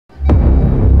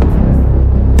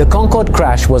The Concorde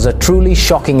crash was a truly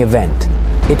shocking event.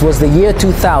 It was the year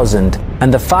 2000,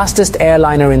 and the fastest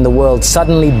airliner in the world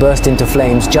suddenly burst into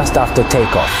flames just after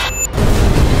takeoff.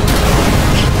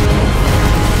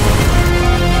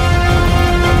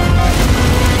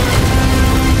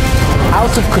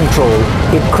 Out of control,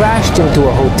 it crashed into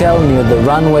a hotel near the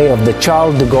runway of the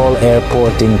Charles de Gaulle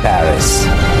Airport in Paris.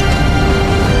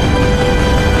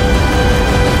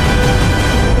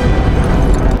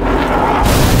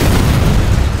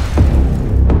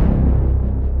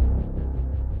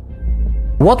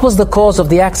 What was the cause of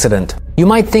the accident? You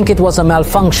might think it was a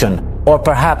malfunction, or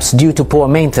perhaps due to poor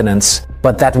maintenance,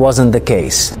 but that wasn't the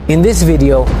case. In this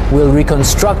video, we'll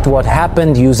reconstruct what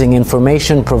happened using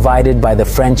information provided by the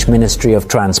French Ministry of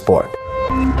Transport.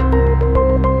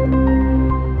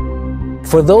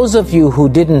 For those of you who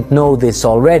didn't know this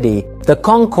already, the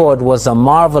Concorde was a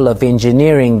marvel of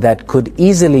engineering that could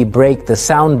easily break the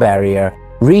sound barrier,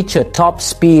 reach a top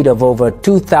speed of over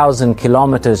 2,000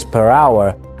 kilometers per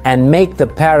hour, and make the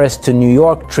Paris to New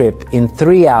York trip in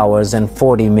 3 hours and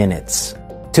 40 minutes.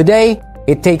 Today,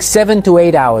 it takes 7 to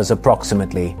 8 hours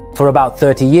approximately. For about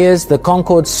 30 years, the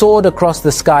Concorde soared across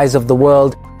the skies of the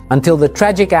world until the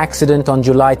tragic accident on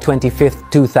July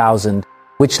 25, 2000,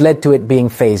 which led to it being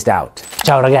phased out.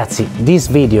 Ciao ragazzi, this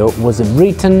video was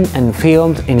written and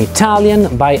filmed in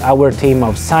Italian by our team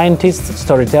of scientists,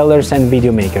 storytellers and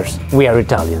video makers. We are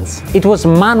Italians. It was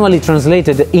manually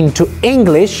translated into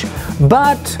English,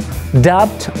 but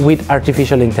dubbed with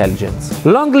artificial intelligence.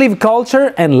 Long live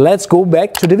culture, and let's go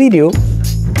back to the video.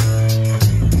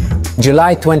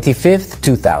 July 25th,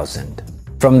 2000.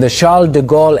 From the Charles de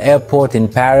Gaulle Airport in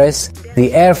Paris,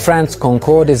 the Air France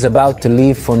Concorde is about to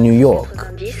leave for New York.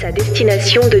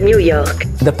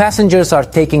 The passengers are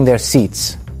taking their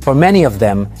seats. For many of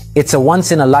them, it's a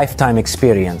once-in-a-lifetime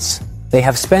experience. They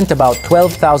have spent about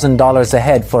 $12,000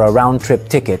 ahead for a round-trip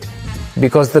ticket,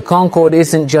 because the Concorde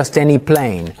isn't just any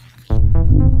plane.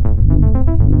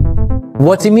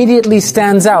 What immediately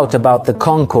stands out about the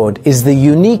Concorde is the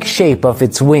unique shape of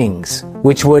its wings,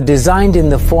 which were designed in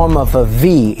the form of a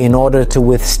V in order to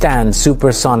withstand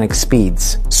supersonic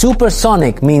speeds.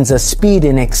 Supersonic means a speed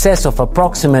in excess of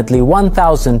approximately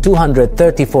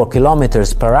 1,234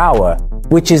 kilometers per hour,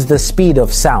 which is the speed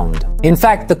of sound. In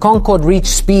fact, the Concorde reached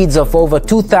speeds of over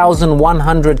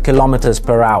 2,100 kilometers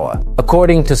per hour.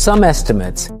 According to some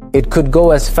estimates, it could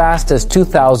go as fast as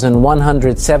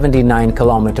 2,179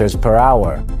 kilometers per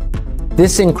hour.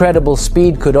 This incredible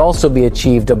speed could also be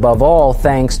achieved above all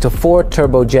thanks to 4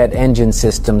 turbojet engine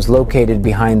systems located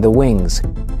behind the wings,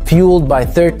 fueled by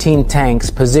 13 tanks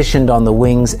positioned on the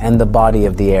wings and the body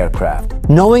of the aircraft.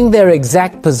 Knowing their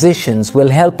exact positions will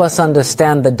help us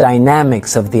understand the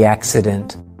dynamics of the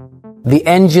accident. The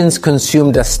engines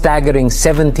consumed a staggering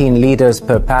 17 liters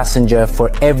per passenger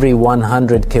for every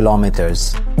 100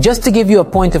 kilometers. Just to give you a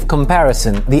point of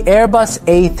comparison, the Airbus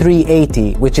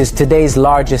A380, which is today's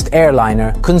largest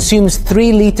airliner, consumes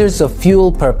 3 liters of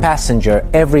fuel per passenger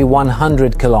every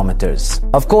 100 kilometers.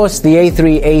 Of course, the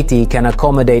A380 can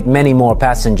accommodate many more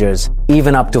passengers,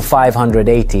 even up to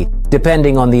 580,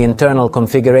 depending on the internal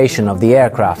configuration of the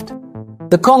aircraft.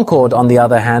 The Concorde, on the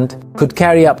other hand, could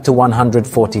carry up to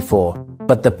 144,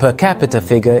 but the per capita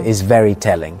figure is very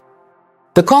telling.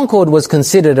 The Concorde was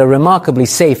considered a remarkably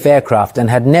safe aircraft and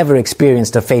had never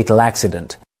experienced a fatal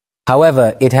accident.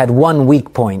 However, it had one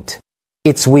weak point: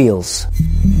 its wheels.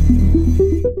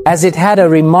 As it had a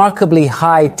remarkably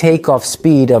high takeoff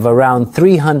speed of around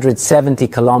 370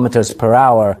 kilometers per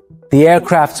hour, the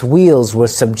aircraft's wheels were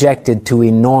subjected to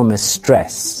enormous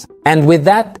stress. And with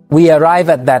that, we arrive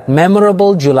at that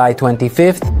memorable July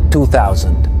 25th,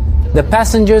 2000. The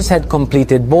passengers had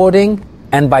completed boarding,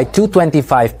 and by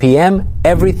 2:25 p.m.,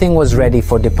 everything was ready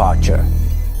for departure.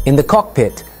 In the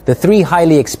cockpit, the 3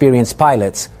 highly experienced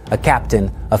pilots, a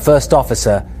captain, a first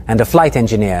officer, and a flight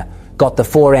engineer, got the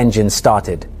 4 engines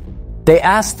started. They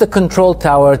asked the control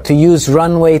tower to use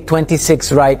runway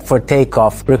 26 right for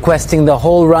takeoff, requesting the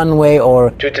whole runway or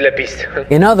toute la piste.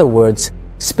 In other words,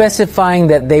 specifying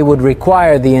that they would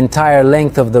require the entire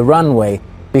length of the runway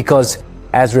because,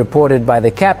 as reported by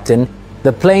the captain,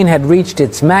 the plane had reached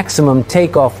its maximum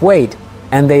takeoff weight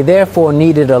and they therefore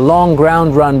needed a long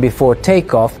ground run before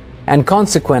takeoff and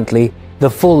consequently the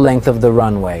full length of the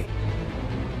runway.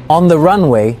 On the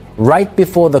runway, right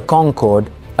before the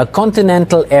Concorde, a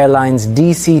Continental Airlines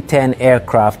DC-10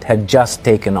 aircraft had just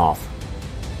taken off.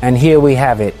 And here we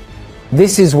have it.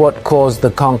 This is what caused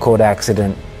the Concorde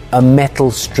accident: a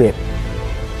metal strip.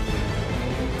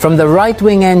 From the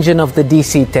right-wing engine of the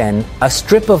DC-10, a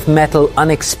strip of metal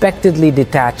unexpectedly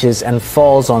detaches and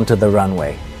falls onto the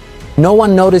runway. No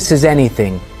one notices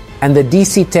anything, and the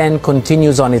DC-10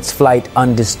 continues on its flight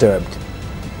undisturbed.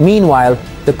 Meanwhile,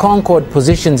 the Concorde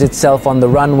positions itself on the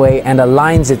runway and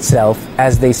aligns itself,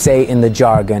 as they say in the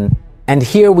jargon. And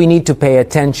here we need to pay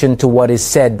attention to what is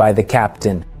said by the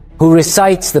captain, who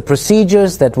recites the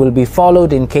procedures that will be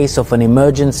followed in case of an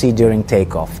emergency during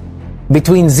takeoff.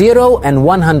 Between 0 and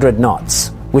 100 knots,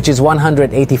 which is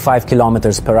 185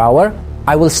 kilometers per hour,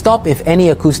 I will stop if any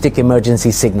acoustic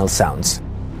emergency signal sounds.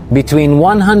 Between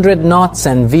 100 knots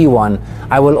and V1,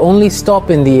 I will only stop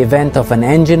in the event of an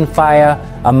engine fire,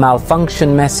 a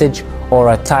malfunction message,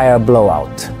 or a tire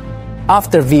blowout.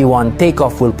 After V1,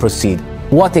 takeoff will proceed.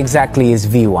 What exactly is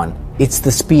V1? It's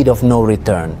the speed of no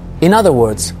return. In other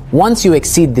words, once you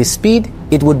exceed this speed,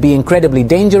 it would be incredibly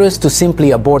dangerous to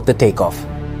simply abort the takeoff.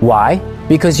 Why?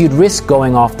 Because you'd risk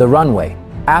going off the runway.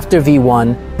 After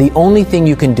V1, the only thing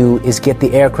you can do is get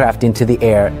the aircraft into the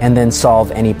air and then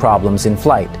solve any problems in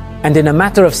flight. And in a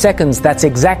matter of seconds, that's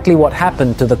exactly what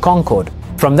happened to the Concorde.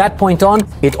 From that point on,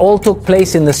 it all took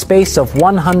place in the space of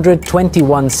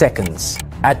 121 seconds.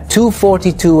 At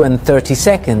 2:42 and 30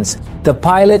 seconds, the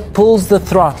pilot pulls the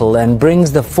throttle and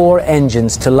brings the 4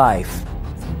 engines to life.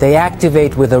 They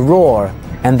activate with a roar,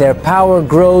 and their power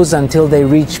grows until they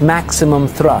reach maximum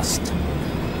thrust.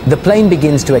 The plane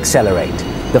begins to accelerate.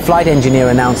 The flight engineer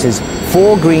announces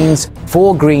 4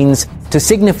 greens, to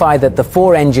signify that the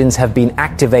 4 engines have been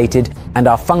activated and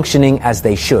are functioning as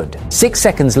they should. 6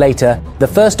 seconds later, the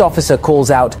first officer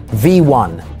calls out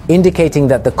V1, indicating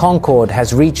that the Concorde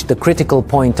has reached the critical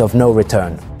point of no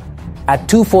return. At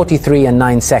 2:43 and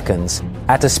 9 seconds,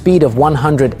 at a speed of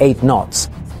 108 knots,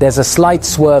 there's a slight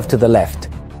swerve to the left,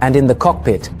 and in the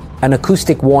cockpit, an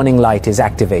acoustic warning light is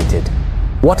activated.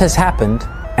 What has happened,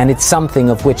 and it's something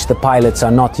of which the pilots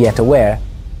are not yet aware,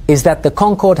 is that the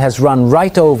Concorde has run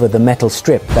right over the metal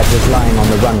strip that was lying on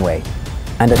the runway,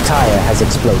 and a tire has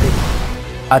exploded.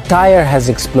 A tire has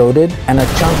exploded, and a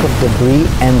chunk of debris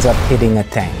ends up hitting a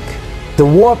tank. The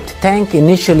warped tank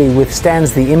initially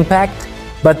withstands the impact,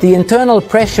 but the internal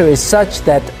pressure is such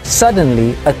that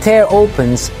suddenly a tear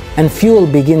opens and fuel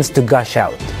begins to gush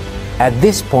out. At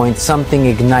this point, something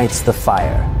ignites the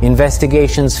fire.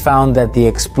 Investigations found that the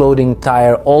exploding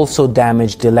tire also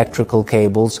damaged electrical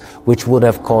cables, which would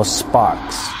have caused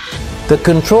sparks. The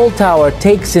control tower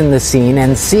takes in the scene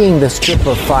and, seeing the strip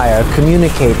of fire,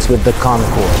 communicates with the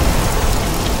Concorde.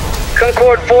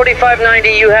 Concorde 4590,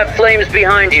 you have flames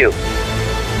behind you.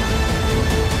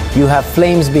 You have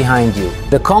flames behind you.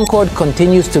 The Concorde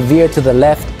continues to veer to the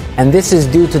left, and this is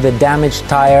due to the damaged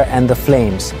tire and the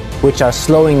flames, which are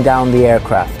slowing down the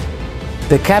aircraft.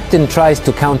 The captain tries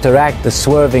to counteract the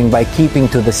swerving by keeping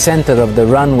to the center of the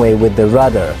runway with the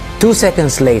rudder. 2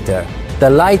 seconds later, the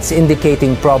lights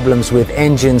indicating problems with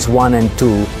engines 1 and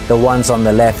 2, the ones on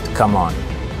the left, come on.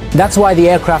 That's why the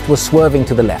aircraft was swerving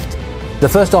to the left. The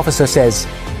first officer says,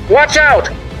 "Watch out!"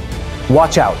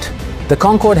 Watch out. The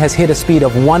Concorde has hit a speed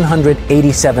of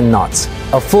 187 knots,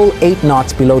 a full 8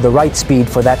 knots below the right speed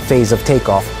for that phase of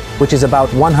takeoff, which is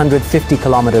about 150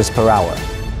 kilometers per hour.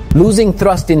 Losing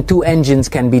thrust in 2 engines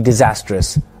can be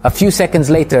disastrous. A few seconds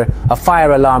later, a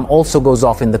fire alarm also goes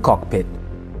off in the cockpit.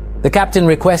 The captain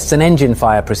requests an engine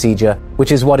fire procedure,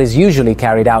 which is what is usually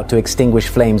carried out to extinguish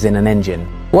flames in an engine.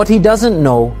 What he doesn't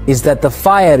know is that the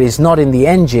fire is not in the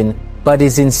engine, but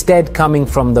is instead coming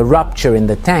from the rupture in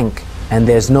the tank, and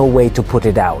there's no way to put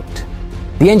it out.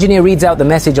 The engineer reads out the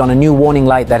message on a new warning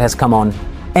light that has come on: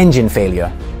 engine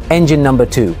failure, engine number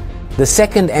 2. The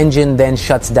second engine then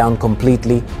shuts down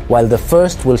completely, while the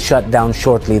first will shut down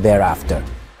shortly thereafter.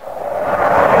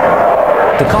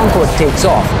 The Concorde takes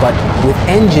off, but with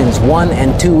engines 1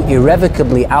 and 2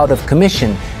 irrevocably out of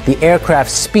commission, the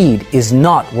aircraft's speed is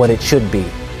not what it should be.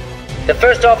 The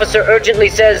first officer urgently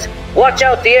says, "Watch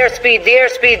out, the airspeed, the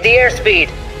airspeed, the airspeed!"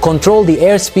 Control the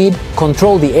airspeed,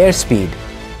 control the airspeed.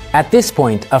 At this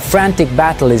point, a frantic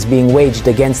battle is being waged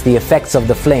against the effects of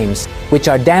the flames, which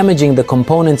are damaging the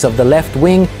components of the left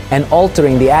wing and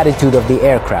altering the attitude of the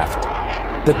aircraft.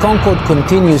 The Concorde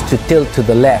continues to tilt to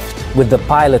the left, with the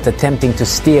pilot attempting to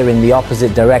steer in the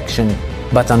opposite direction,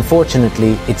 but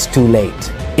unfortunately, it's too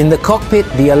late. In the cockpit,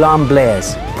 the alarm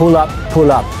blares: pull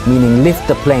up, meaning lift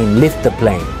the plane, lift the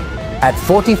plane. At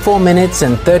 44 minutes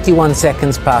and 31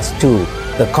 seconds past 2,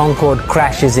 the Concorde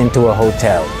crashes into a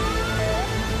hotel.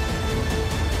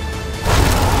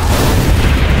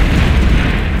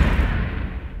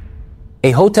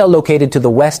 A hotel located to the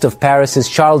west of Paris's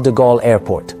Charles de Gaulle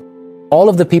Airport. All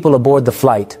of the people aboard the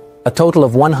flight, a total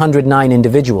of 109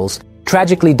 individuals,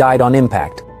 tragically died on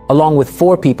impact, along with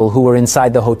 4 people who were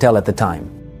inside the hotel at the time.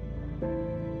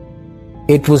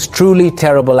 It was truly a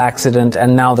terrible accident,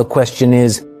 and now the question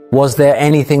is, Was there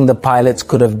anything the pilots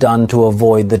could have done to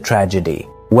avoid the tragedy?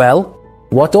 Well,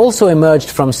 what also emerged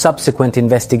from subsequent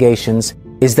investigations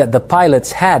is that the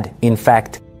pilots had, in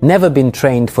fact, never been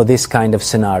trained for this kind of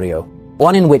scenario,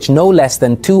 one in which no less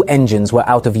than 2 engines were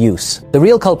out of use. The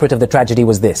real culprit of the tragedy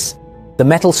was this: the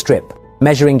metal strip,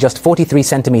 measuring just 43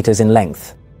 centimeters in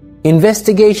length.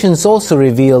 Investigations also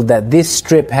revealed that this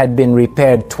strip had been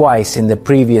repaired twice in the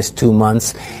previous 2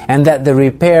 months and that the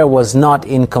repair was not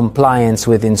in compliance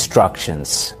with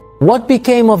instructions. What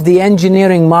became of the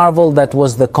engineering marvel that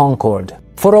was the Concorde?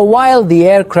 For a while, the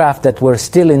aircraft that were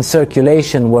still in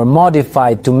circulation were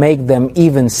modified to make them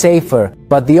even safer,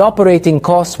 but the operating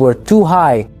costs were too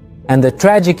high, and the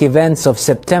tragic events of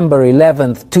September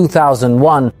 11,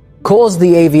 2001 caused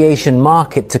the aviation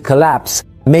market to collapse,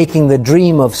 making the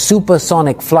dream of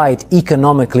supersonic flight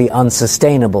economically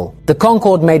unsustainable. The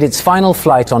Concorde made its final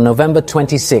flight on November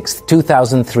 26,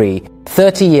 2003,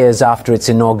 30 years after its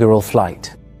inaugural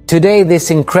flight. Today,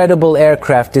 this incredible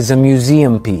aircraft is a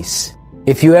museum piece.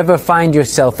 If you ever find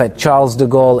yourself at Charles de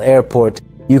Gaulle Airport,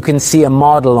 you can see a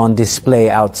model on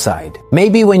display outside.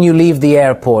 Maybe when you leave the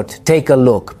airport, take a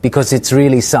look, because it's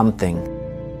really something.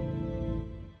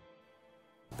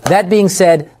 That being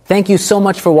said, thank you so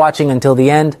much for watching until the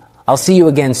end. I'll see you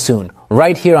again soon,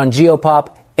 right here on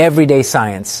Geopop, Everyday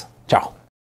Science.